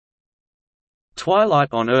Twilight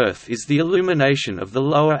on Earth is the illumination of the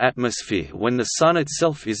lower atmosphere when the Sun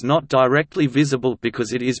itself is not directly visible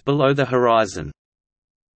because it is below the horizon.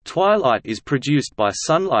 Twilight is produced by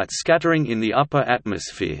sunlight scattering in the upper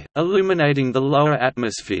atmosphere, illuminating the lower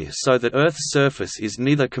atmosphere so that Earth's surface is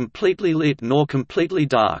neither completely lit nor completely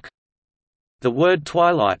dark. The word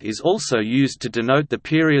twilight is also used to denote the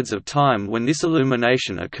periods of time when this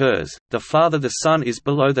illumination occurs. The farther the Sun is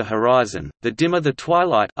below the horizon, the dimmer the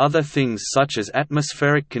twilight, other things such as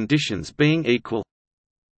atmospheric conditions being equal.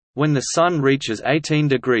 When the Sun reaches 18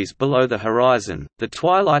 degrees below the horizon, the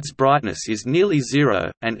twilight's brightness is nearly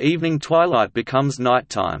zero, and evening twilight becomes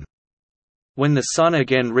nighttime. When the Sun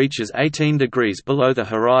again reaches 18 degrees below the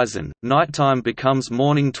horizon, nighttime becomes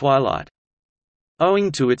morning twilight.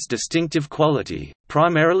 Owing to its distinctive quality,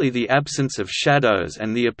 primarily the absence of shadows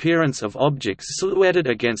and the appearance of objects silhouetted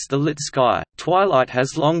against the lit sky, twilight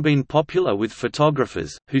has long been popular with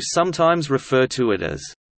photographers, who sometimes refer to it as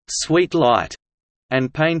sweet light,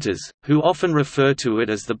 and painters, who often refer to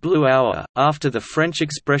it as the blue hour, after the French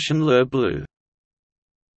expression l'heure bleue.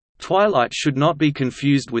 Twilight should not be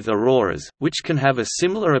confused with auroras, which can have a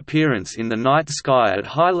similar appearance in the night sky at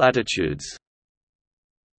high latitudes.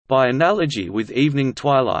 By analogy with evening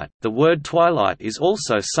twilight, the word twilight is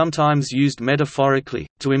also sometimes used metaphorically,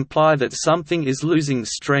 to imply that something is losing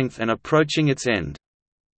strength and approaching its end.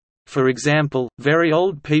 For example, very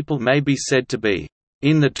old people may be said to be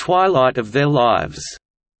in the twilight of their lives.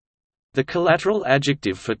 The collateral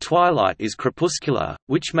adjective for twilight is crepuscular,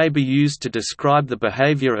 which may be used to describe the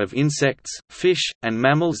behavior of insects, fish, and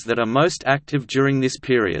mammals that are most active during this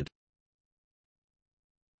period.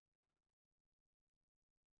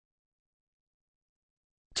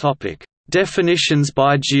 Topic: Definitions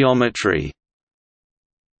by geometry.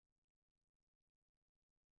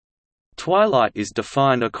 Twilight is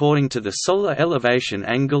defined according to the solar elevation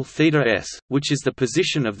angle θs, which is the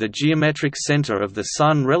position of the geometric center of the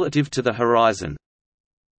Sun relative to the horizon.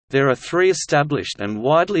 There are three established and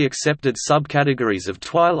widely accepted subcategories of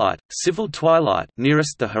twilight: civil twilight,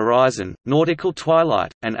 nearest the horizon; nautical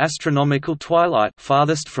twilight; and astronomical twilight,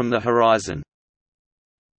 farthest from the horizon.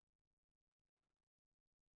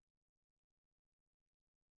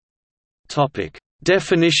 Topic: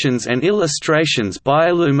 Definitions and illustrations by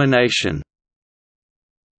illumination.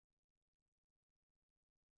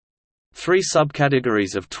 Three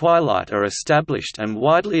subcategories of twilight are established and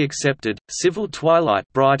widely accepted: civil twilight,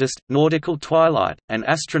 brightest; nautical twilight; and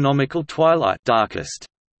astronomical twilight, darkest.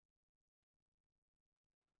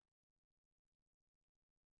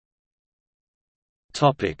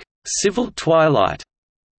 Topic: Civil twilight.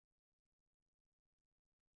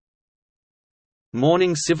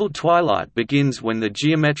 Morning civil twilight begins when the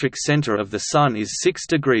geometric center of the Sun is 6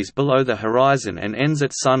 degrees below the horizon and ends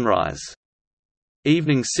at sunrise.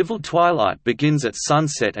 Evening civil twilight begins at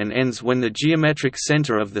sunset and ends when the geometric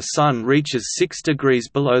center of the Sun reaches 6 degrees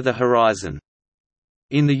below the horizon.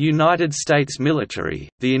 In the United States military,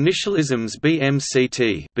 the initialisms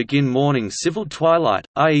BMCT begin morning civil twilight,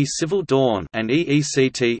 i.e. civil dawn, and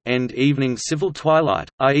EECT end evening civil twilight,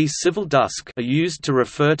 i.e. civil dusk, are used to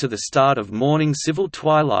refer to the start of morning civil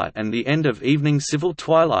twilight and the end of evening civil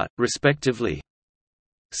twilight, respectively.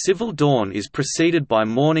 Civil dawn is preceded by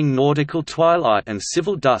morning nautical twilight and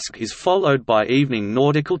civil dusk is followed by evening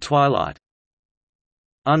nautical twilight.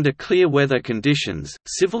 Under clear weather conditions,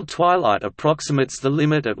 civil twilight approximates the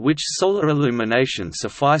limit at which solar illumination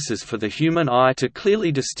suffices for the human eye to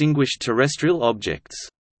clearly distinguish terrestrial objects.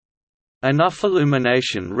 Enough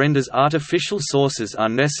illumination renders artificial sources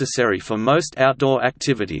unnecessary for most outdoor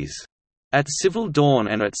activities. At civil dawn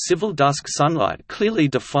and at civil dusk, sunlight clearly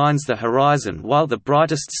defines the horizon while the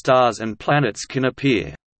brightest stars and planets can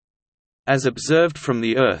appear. As observed from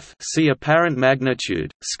the Earth, see apparent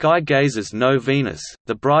magnitude, sky gazers know Venus,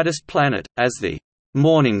 the brightest planet, as the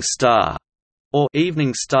morning star or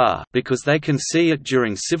evening star because they can see it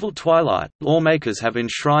during civil twilight. Lawmakers have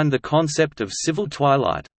enshrined the concept of civil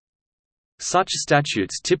twilight. Such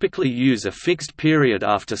statutes typically use a fixed period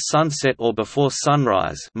after sunset or before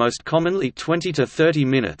sunrise, most commonly 20 to 30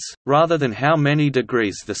 minutes, rather than how many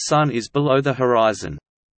degrees the Sun is below the horizon.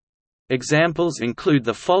 Examples include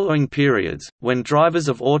the following periods: when drivers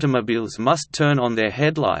of automobiles must turn on their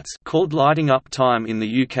headlights, called lighting up time in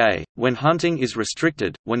the UK, when hunting is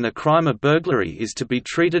restricted, when the crime of burglary is to be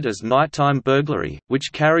treated as nighttime burglary,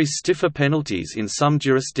 which carries stiffer penalties in some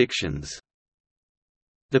jurisdictions.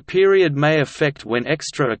 The period may affect when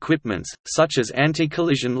extra equipments, such as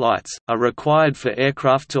anti-collision lights, are required for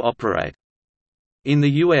aircraft to operate. In the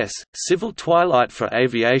U.S., civil twilight for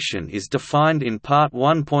aviation is defined in Part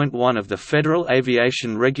 1.1 of the Federal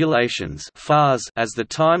Aviation Regulations as the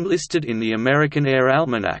time listed in the American Air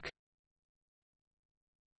Almanac.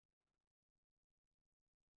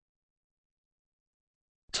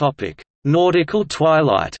 Nautical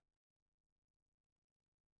twilight.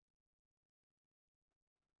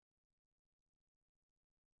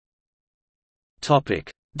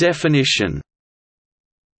 Definition.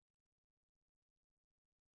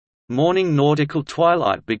 Morning nautical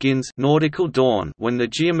twilight begins nautical dawn when the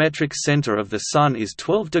geometric center of the Sun is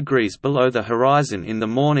 12 degrees below the horizon in the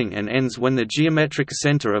morning and ends when the geometric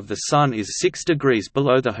center of the Sun is 6 degrees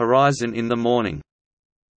below the horizon in the morning.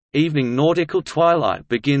 Evening nautical twilight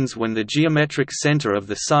begins when the geometric center of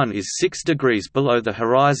the Sun is 6 degrees below the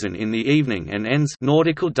horizon in the evening and ends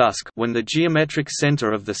nautical dusk when the geometric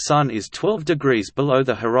center of the Sun is 12 degrees below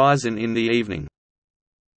the horizon in the evening.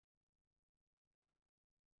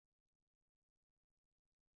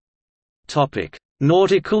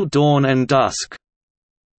 Nautical dawn and dusk.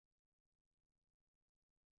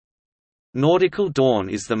 Nautical dawn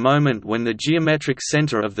is the moment when the geometric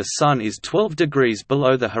center of the Sun is 12 degrees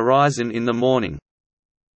below the horizon in the morning.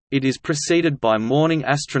 It is preceded by morning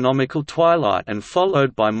astronomical twilight and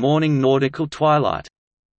followed by morning nautical twilight.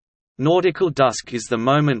 Nautical dusk is the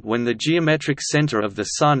moment when the geometric center of the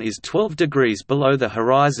Sun is 12 degrees below the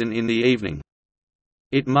horizon in the evening.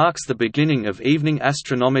 It marks the beginning of evening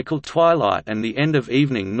astronomical twilight and the end of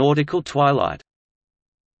evening nautical twilight.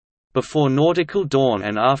 Before nautical dawn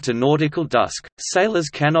and after nautical dusk, sailors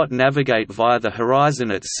cannot navigate via the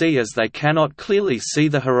horizon at sea as they cannot clearly see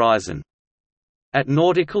the horizon. At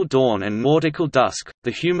nautical dawn and nautical dusk,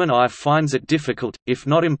 the human eye finds it difficult, if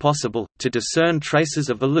not impossible, to discern traces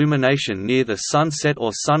of illumination near the sunset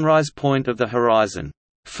or sunrise point of the horizon.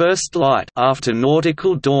 First light after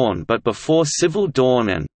nautical dawn but before civil dawn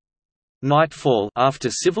and nightfall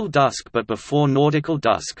after civil dusk but before nautical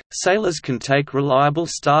dusk. Sailors can take reliable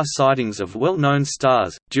star sightings of well-known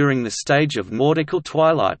stars during the stage of nautical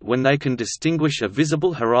twilight when they can distinguish a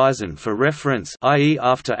visible horizon for reference, i.e.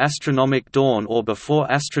 after astronomic dawn or before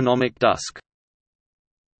astronomic dusk.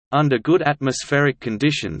 Under good atmospheric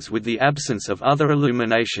conditions with the absence of other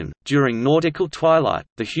illumination, during nautical twilight,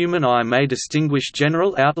 the human eye may distinguish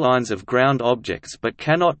general outlines of ground objects but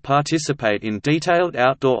cannot participate in detailed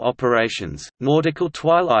outdoor operations. Nautical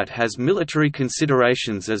twilight has military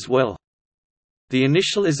considerations as well. The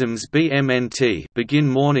initialisms BMNT begin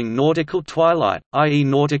morning nautical twilight, i.e.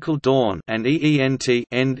 nautical dawn, and EENT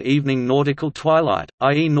end evening nautical twilight,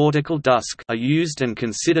 i.e. nautical dusk are used and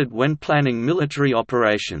considered when planning military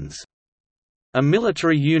operations. A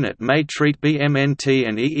military unit may treat BMNT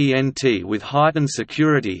and EENT with heightened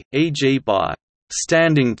security, e.g. by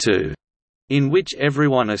standing to, in which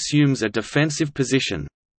everyone assumes a defensive position.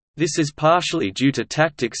 This is partially due to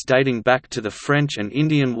tactics dating back to the French and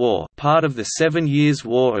Indian War, part of the 7 Years'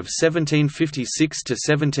 War of 1756 to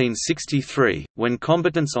 1763, when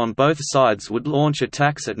combatants on both sides would launch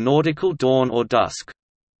attacks at nautical dawn or dusk.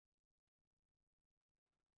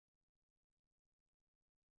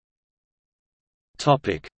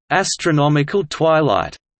 Topic: Astronomical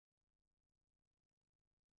twilight.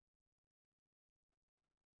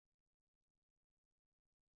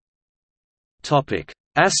 Topic: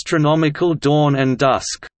 Astronomical dawn and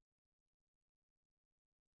dusk.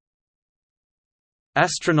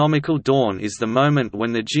 Astronomical dawn is the moment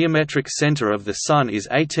when the geometric center of the Sun is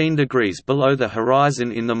 18 degrees below the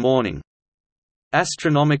horizon in the morning.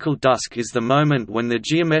 Astronomical dusk is the moment when the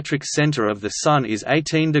geometric center of the Sun is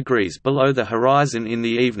 18 degrees below the horizon in the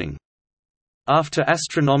evening. After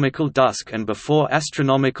astronomical dusk and before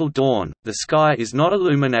astronomical dawn, the sky is not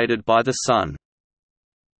illuminated by the Sun.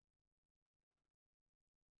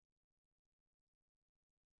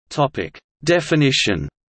 Definition.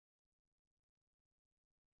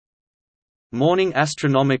 Morning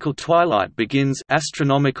astronomical twilight begins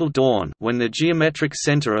astronomical dawn when the geometric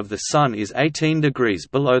center of the Sun is 18 degrees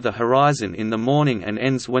below the horizon in the morning and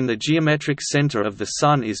ends when the geometric center of the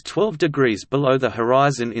Sun is 12 degrees below the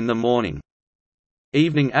horizon in the morning.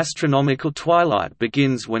 Evening astronomical twilight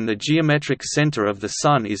begins when the geometric center of the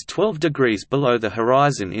Sun is 12 degrees below the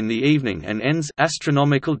horizon in the evening and ends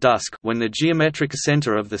astronomical dusk when the geometric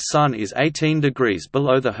center of the Sun is 18 degrees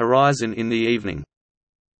below the horizon in the evening.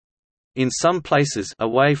 In some places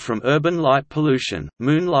away from urban light pollution,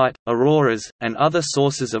 moonlight, auroras, and other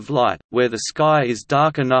sources of light, where the sky is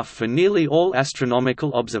dark enough for nearly all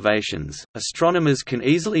astronomical observations, astronomers can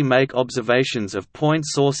easily make observations of point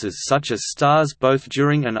sources such as stars both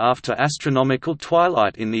during and after astronomical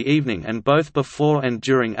twilight in the evening and both before and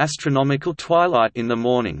during astronomical twilight in the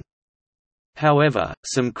morning. However,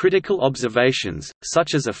 some critical observations,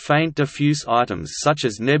 such as a faint diffuse items such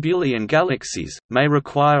as nebulae and galaxies, may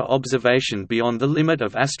require observation beyond the limit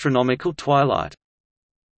of astronomical twilight.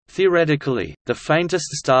 Theoretically, the faintest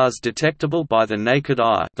stars detectable by the naked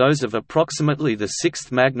eye, those of approximately the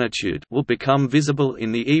sixth magnitude, will become visible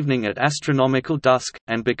in the evening at astronomical dusk,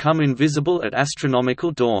 and become invisible at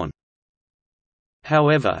astronomical dawn.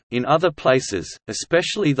 However, in other places,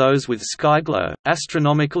 especially those with skyglow,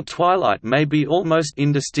 astronomical twilight may be almost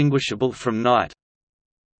indistinguishable from night.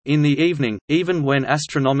 In the evening, even when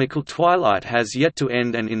astronomical twilight has yet to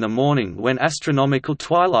end, and in the morning when astronomical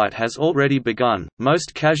twilight has already begun,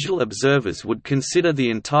 most casual observers would consider the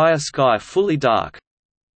entire sky fully dark.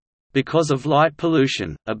 Because of light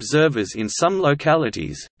pollution, observers in some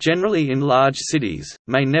localities, generally in large cities,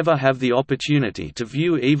 may never have the opportunity to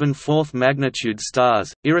view even fourth-magnitude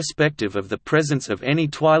stars, irrespective of the presence of any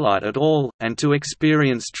twilight at all, and to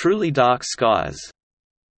experience truly dark skies.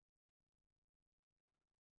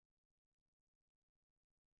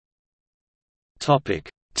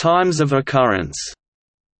 Times of occurrence.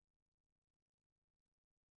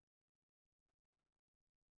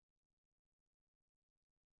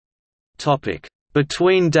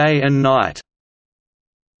 Between day and night.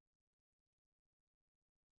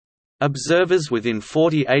 Observers within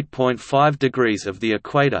 48.5 degrees of the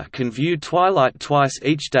equator can view twilight twice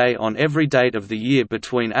each day on every date of the year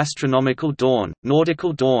between astronomical dawn,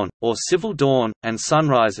 nautical dawn, or civil dawn, and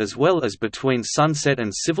sunrise, as well as between sunset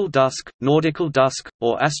and civil dusk, nautical dusk,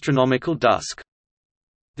 or astronomical dusk.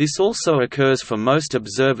 This also occurs for most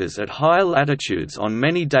observers at higher latitudes on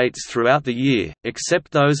many dates throughout the year, except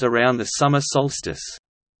those around the summer solstice.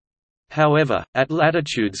 However, at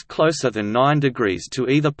latitudes closer than 9 degrees to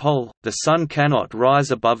either pole, the Sun cannot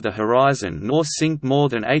rise above the horizon nor sink more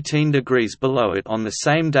than 18 degrees below it on the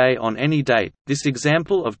same day on any date. This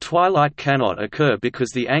example of twilight cannot occur because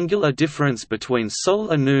the angular difference between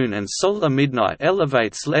solar noon and solar midnight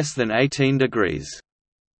elevates less than 18 degrees.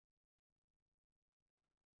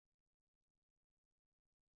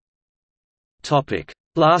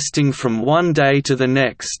 Lasting from one day to the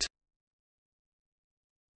next.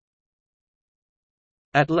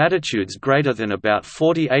 At latitudes greater than about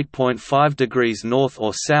 48.5 degrees north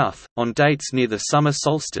or south, on dates near the summer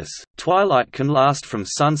solstice, twilight can last from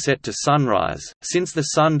sunset to sunrise, since the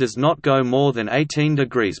Sun does not go more than 18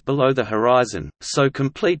 degrees below the horizon, so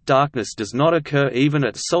complete darkness does not occur even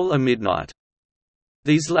at solar midnight.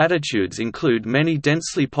 These latitudes include many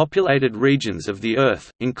densely populated regions of the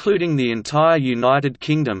Earth, including the entire United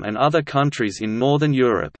Kingdom and other countries in Northern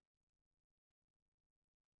Europe.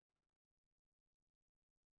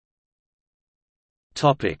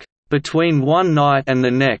 Between one night and the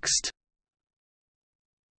next.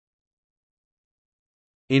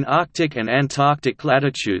 In Arctic and Antarctic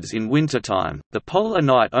latitudes in wintertime, the polar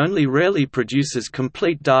night only rarely produces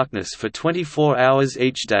complete darkness for 24 hours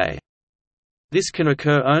each day. This can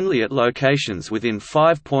occur only at locations within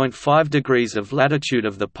 5.5 degrees of latitude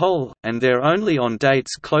of the pole, and there only on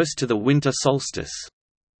dates close to the winter solstice.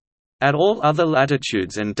 At all other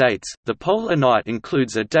latitudes and dates, the polar night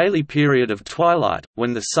includes a daily period of twilight,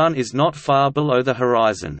 when the Sun is not far below the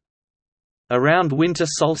horizon. Around winter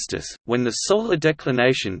solstice, when the solar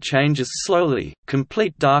declination changes slowly,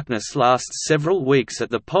 complete darkness lasts several weeks at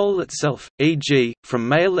the pole itself, e.g., from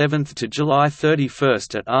May 11 to July 31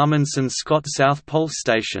 at Amundsen Scott South Pole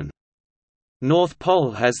Station. North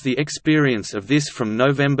Pole has the experience of this from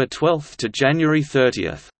November 12 to January 30.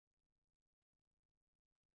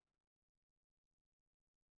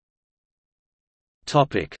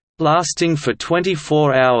 Lasting for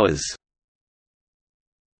 24 hours.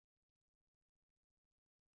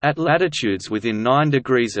 At latitudes within 9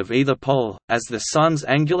 degrees of either pole, as the Sun's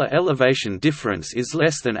angular elevation difference is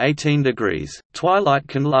less than 18 degrees, twilight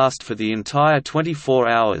can last for the entire 24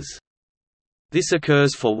 hours. This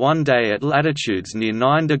occurs for one day at latitudes near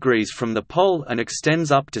 9 degrees from the pole and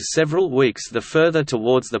extends up to several weeks the further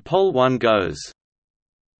towards the pole one goes.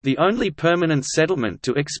 The only permanent settlement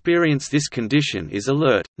to experience this condition is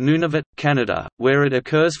Alert, Nunavut, Canada, where it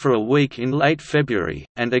occurs for a week in late February,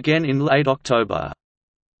 and again in late October.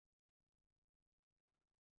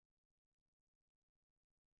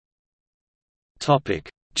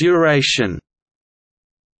 Duration.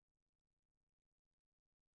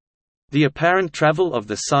 The apparent travel of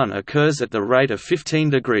the Sun occurs at the rate of 15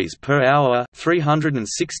 degrees per hour,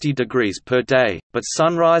 360 degrees per day, but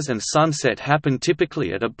sunrise and sunset happen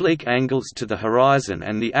typically at oblique angles to the horizon,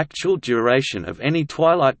 and the actual duration of any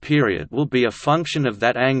twilight period will be a function of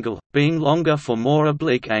that angle, being longer for more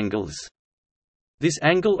oblique angles. This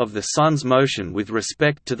angle of the Sun's motion with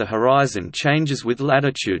respect to the horizon changes with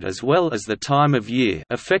latitude as well as the time of year,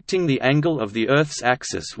 affecting the angle of the Earth's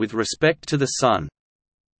axis with respect to the Sun.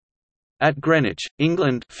 At Greenwich,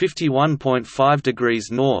 England 51.5 degrees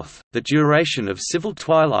north, the duration of civil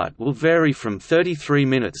twilight will vary from 33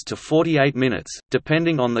 minutes to 48 minutes,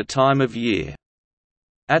 depending on the time of year.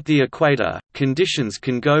 At the equator, conditions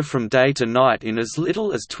can go from day to night in as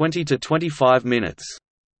little as 20 to 25 minutes.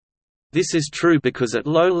 This is true because at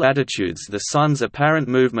low latitudes the Sun's apparent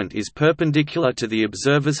movement is perpendicular to the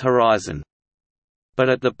observer's horizon. But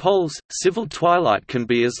at the poles, civil twilight can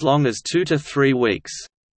be as long as 2 to 3 weeks.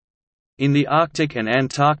 In the Arctic and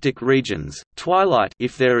Antarctic regions, twilight,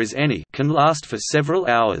 if there is any, can last for several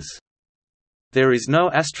hours. There is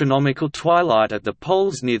no astronomical twilight at the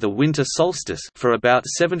poles near the winter solstice for about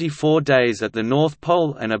 74 days at the North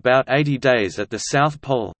Pole and about 80 days at the South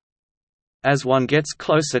Pole. As one gets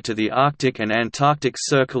closer to the Arctic and Antarctic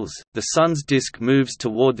circles, the Sun's disk moves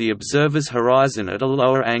toward the observer's horizon at a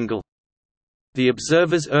lower angle. The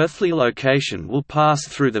observer's earthly location will pass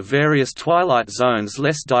through the various twilight zones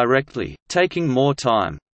less directly, taking more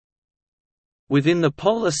time. Within the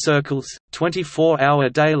polar circles, 24-hour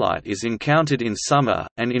daylight is encountered in summer,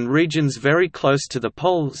 and in regions very close to the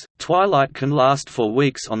poles, twilight can last for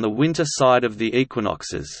weeks on the winter side of the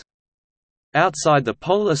equinoxes. Outside the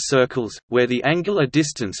polar circles, where the angular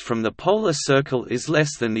distance from the polar circle is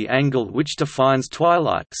less than the angle which defines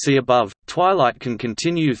twilight, see above, twilight can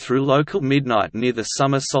continue through local midnight near the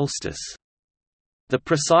summer solstice. The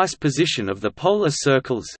precise position of the polar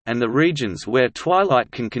circles, and the regions where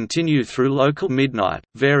twilight can continue through local midnight,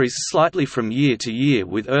 varies slightly from year to year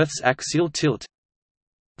with Earth's axial tilt.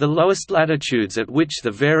 The lowest latitudes at which the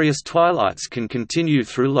various twilights can continue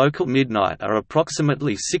through local midnight are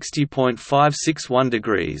approximately 60.561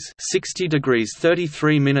 degrees, 60 degrees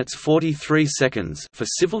 33 minutes 43 seconds for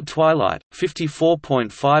civil twilight,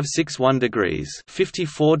 54.561 degrees,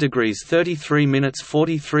 54 degrees 33 minutes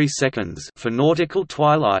 43 seconds for nautical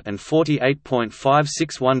twilight, and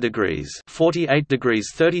 48.561 degrees, 48 degrees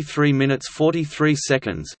 33 minutes 43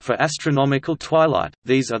 seconds for astronomical twilight.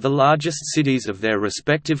 These are the largest cities of their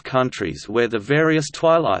respective countries where the various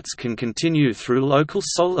twilights can continue through local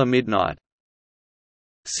solar midnight.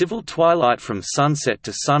 Civil twilight from sunset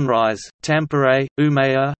to sunrise: Tampere,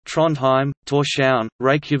 Umeå, Trondheim, Tórshavn,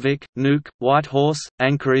 Reykjavik, Nuuk, Whitehorse,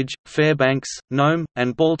 Anchorage, Fairbanks, Nome,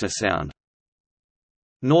 and Baltasound.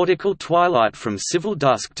 Nautical twilight from civil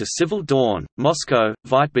dusk to civil dawn: Moscow,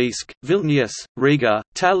 Vitebsk, Vilnius, Riga,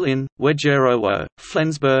 Tallinn, Wejerowo,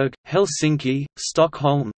 Flensburg, Helsinki,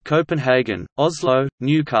 Stockholm, Copenhagen, Oslo,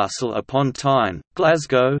 Newcastle upon Tyne,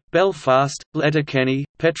 Glasgow, Belfast, Letterkenny,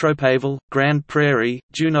 Petropavl, Grand Prairie,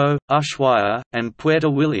 Juneau, Ushuaia, and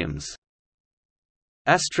Puerto Williams.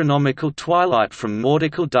 Astronomical twilight from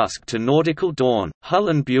nautical dusk to nautical dawn: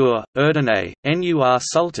 Hullen-Bure, Erdene, Nur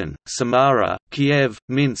Sultan, Samara, Kiev,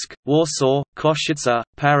 Minsk, Warsaw, Košice,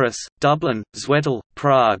 Paris, Dublin, Zwettl,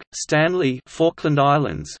 Prague, Stanley, Falkland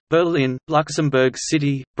Islands, Berlin, Luxembourg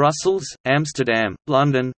City, Brussels, Amsterdam,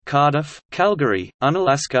 London, Cardiff, Calgary,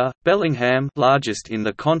 Unalaska, Bellingham, largest in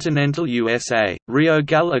the continental USA, Rio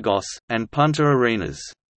Gallegos, and Punta Arenas.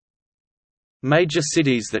 Major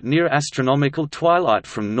cities that near astronomical twilight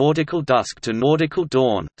from nautical dusk to nautical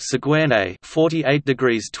dawn: Seguene 48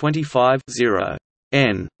 degrees 25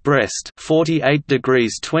 N, Brest 48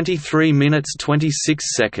 degrees 23 minutes 26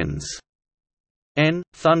 seconds. N,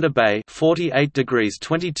 Thunder Bay 48 degrees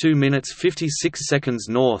 22 minutes 56 seconds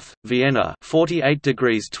north, Vienna 48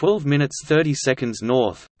 degrees 12 minutes 30 seconds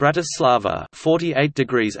north, Bratislava 48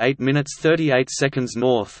 degrees 8 minutes 38 seconds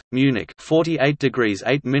north, Munich 48 degrees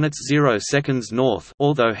 8 minutes 0 seconds north.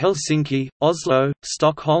 Although Helsinki, Oslo,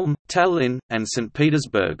 Stockholm, Tallinn, and St.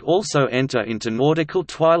 Petersburg also enter into nautical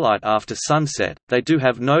twilight after sunset, they do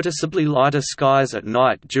have noticeably lighter skies at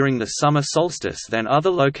night during the summer solstice than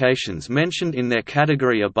other locations mentioned in their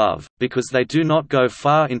category above, because they do not go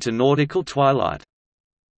far into nautical twilight.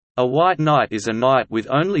 A white night is a night with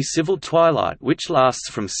only civil twilight which lasts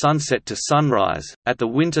from sunset to sunrise. At the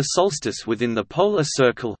winter solstice within the polar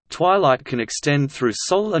circle, twilight can extend through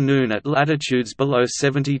solar noon at latitudes below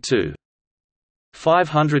 72.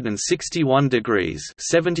 561 degrees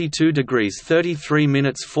 72 degrees 33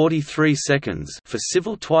 minutes 43 seconds for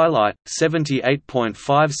civil twilight,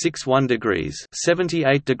 78.561 degrees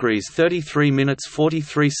 78 degrees 33 minutes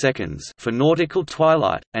 43 seconds for nautical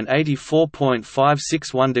twilight, and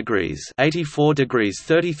 84.561 degrees 84 degrees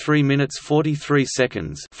 33 minutes 43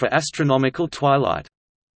 seconds for astronomical twilight.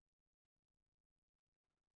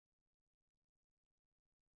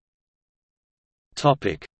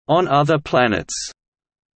 On other planets.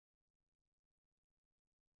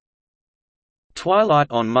 Twilight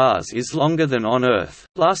on Mars is longer than on Earth,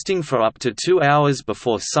 lasting for up to 2 hours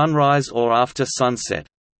before sunrise or after sunset.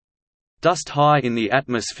 Dust high in the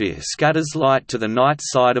atmosphere scatters light to the night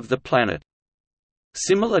side of the planet.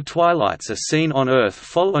 Similar twilights are seen on Earth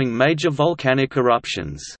following major volcanic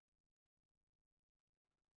eruptions.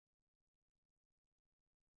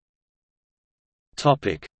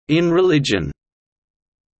 In religion.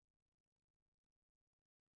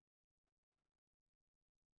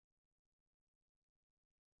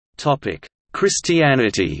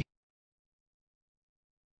 Christianity.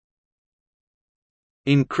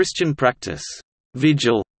 In Christian practice,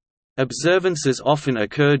 vigil observances often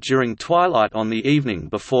occur during twilight on the evening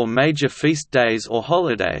before major feast days or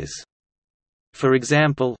holidays. For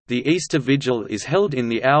example, the Easter Vigil is held in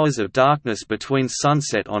the hours of darkness between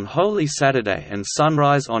sunset on Holy Saturday and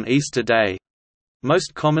sunrise on Easter Day,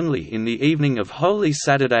 most commonly in the evening of Holy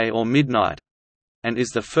Saturday or midnight, and is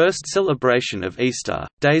the first celebration of Easter,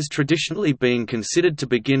 days traditionally being considered to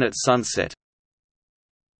begin at sunset.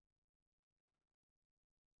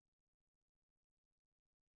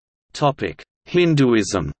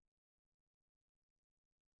 Hinduism.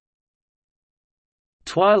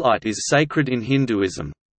 Twilight is sacred in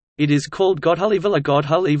Hinduism. It is called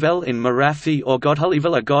Godhulivela in Marathi or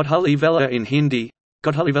Godhulivela in Hindi,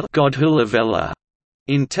 Godhulivela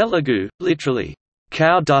in Telugu, literally,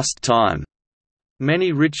 cow dust time.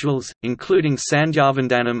 Many rituals, including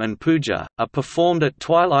Sandhyavandanam and puja, are performed at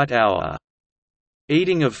twilight hour.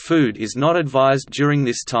 Eating of food is not advised during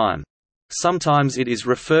this time. Sometimes it is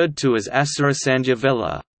referred to as Asura Sandhya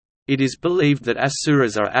Vela. It is believed that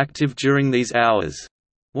Asuras are active during these hours.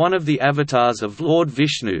 One of the avatars of Lord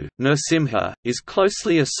Vishnu, Nrsimha, is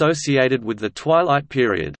closely associated with the twilight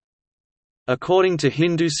period. According to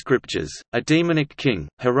Hindu scriptures, a demonic king,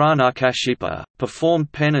 Hiranyakashipu,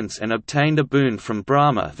 performed penance and obtained a boon from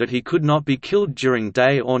Brahma that he could not be killed during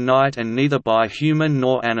day or night and neither by human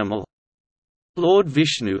nor animal. Lord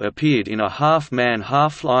Vishnu appeared in a half-man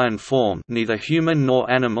half-lion form, neither human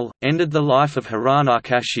nor animal, ended the life of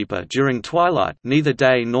Hiranyakashipu during twilight, neither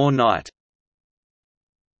day nor night.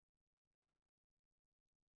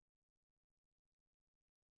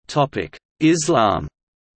 Islam.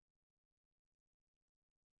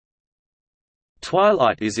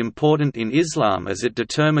 Twilight is important in Islam as it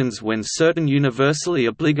determines when certain universally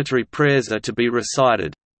obligatory prayers are to be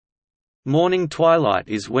recited. Morning twilight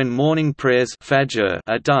is when morning prayers Fajr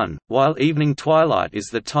are done, while evening twilight is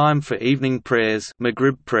the time for evening prayers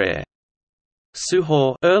Maghrib prayer.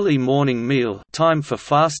 Suhoor early morning meal time for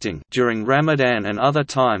fasting during Ramadan and other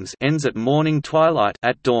times ends at morning twilight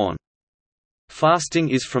at dawn. Fasting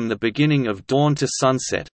is from the beginning of dawn to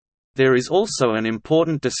sunset. There is also an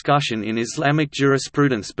important discussion in Islamic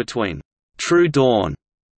jurisprudence between true dawn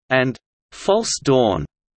and false dawn.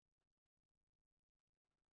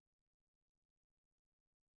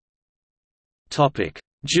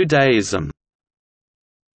 Judaism.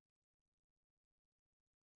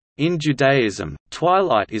 In Judaism,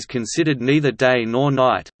 twilight is considered neither day nor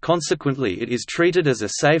night, consequently it is treated as a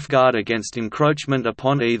safeguard against encroachment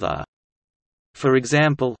upon either. For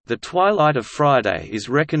example, the twilight of Friday is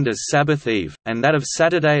reckoned as Sabbath Eve, and that of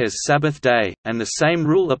Saturday as Sabbath Day, and the same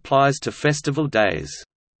rule applies to festival days.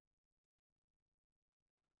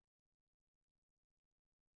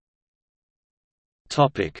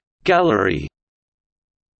 Gallery.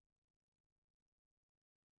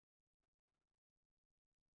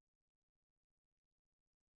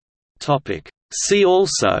 See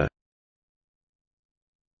also: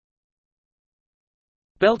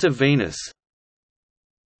 Belt of Venus,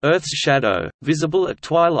 Earth's shadow, visible at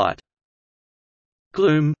twilight,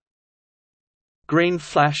 gloom, green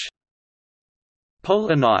flash,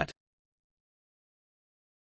 polar night.